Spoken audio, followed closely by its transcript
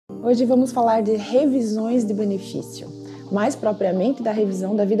Hoje vamos falar de revisões de benefício, mais propriamente da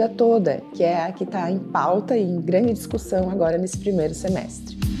revisão da vida toda, que é a que está em pauta e em grande discussão agora nesse primeiro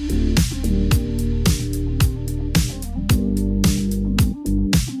semestre.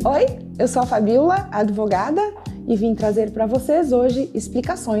 Oi, eu sou a Fabiola, advogada, e vim trazer para vocês hoje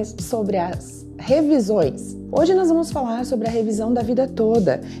explicações sobre as revisões. Hoje nós vamos falar sobre a revisão da vida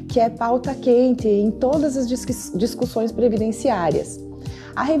toda, que é pauta quente em todas as discussões previdenciárias.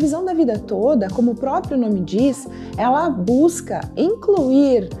 A revisão da vida toda, como o próprio nome diz, ela busca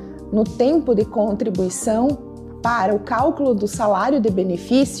incluir no tempo de contribuição para o cálculo do salário de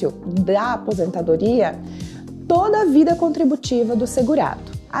benefício da aposentadoria toda a vida contributiva do segurado.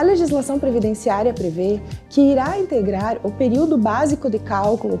 A legislação previdenciária prevê que irá integrar o período básico de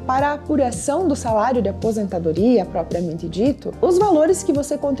cálculo para a apuração do salário de aposentadoria, propriamente dito, os valores que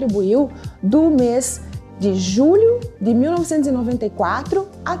você contribuiu do mês de julho de 1994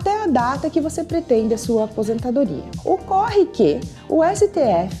 até a data que você pretende a sua aposentadoria. Ocorre que o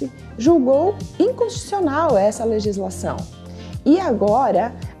STF julgou inconstitucional essa legislação e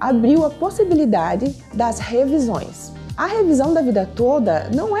agora abriu a possibilidade das revisões. A revisão da vida toda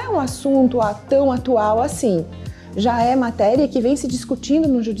não é um assunto tão atual assim. Já é matéria que vem se discutindo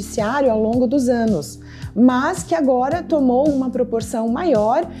no judiciário ao longo dos anos, mas que agora tomou uma proporção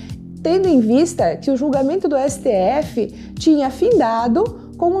maior, tendo em vista que o julgamento do STF tinha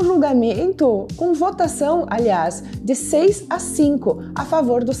findado com um julgamento, com votação, aliás, de 6-5 a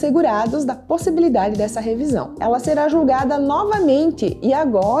favor dos segurados da possibilidade dessa revisão. Ela será julgada novamente e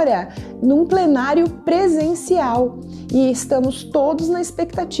agora num plenário presencial. E estamos todos na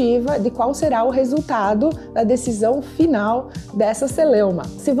expectativa de qual será o resultado da decisão final dessa celeuma.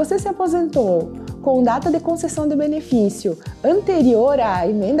 Se você se aposentou com data de concessão de benefício anterior à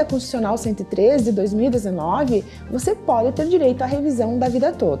Emenda Constitucional 103 de 2019, você pode ter direito à revisão da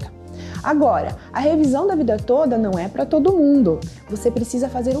vida toda. Agora, a revisão da vida toda não é para todo mundo. Você precisa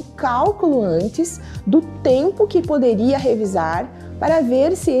fazer o cálculo antes do tempo que poderia revisar para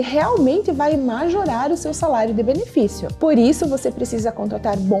ver se realmente vai majorar o seu salário de benefício. Por isso, você precisa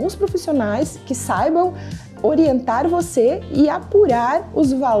contratar bons profissionais que saibam orientar você e apurar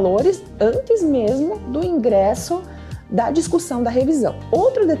os valores antes mesmo do ingresso da discussão da revisão.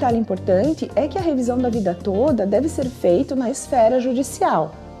 Outro detalhe importante é que a revisão da vida toda deve ser feita na esfera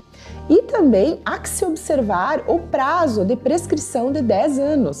judicial. E também há que se observar o prazo de prescrição de 10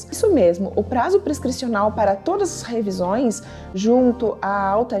 anos. Isso mesmo, o prazo prescricional para todas as revisões junto à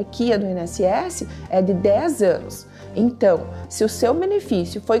autarquia do INSS é de 10 anos. Então, se o seu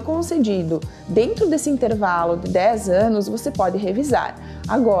benefício foi concedido dentro desse intervalo de 10 anos, você pode revisar.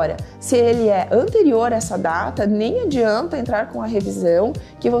 Agora, se ele é anterior a essa data, nem adianta entrar com a revisão,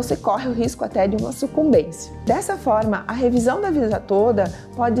 que você corre o risco até de uma sucumbência. Dessa forma, a revisão da vida toda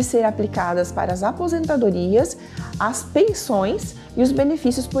pode ser aplicada para as aposentadorias, as pensões e os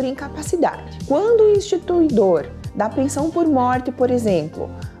benefícios por incapacidade. Quando o instituidor da pensão por morte, por exemplo,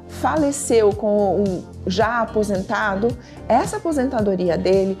 faleceu com um já aposentado, essa aposentadoria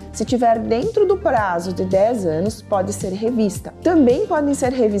dele, se tiver dentro do prazo de 10 anos, pode ser revista. Também podem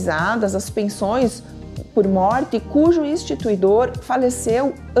ser revisadas as pensões por morte cujo instituidor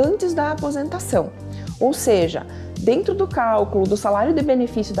faleceu antes da aposentação. Ou seja, dentro do cálculo do salário de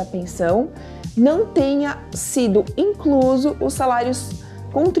benefício da pensão, não tenha sido incluso os salários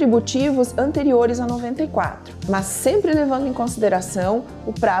contributivos anteriores a 94, mas sempre levando em consideração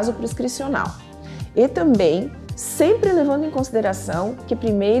o prazo prescricional. E também sempre levando em consideração que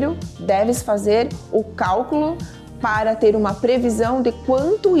primeiro deves fazer o cálculo para ter uma previsão de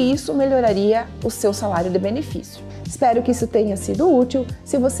quanto isso melhoraria o seu salário de benefício. Espero que isso tenha sido útil.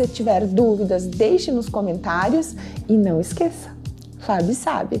 Se você tiver dúvidas, deixe nos comentários e não esqueça, Fabi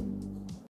Sabe.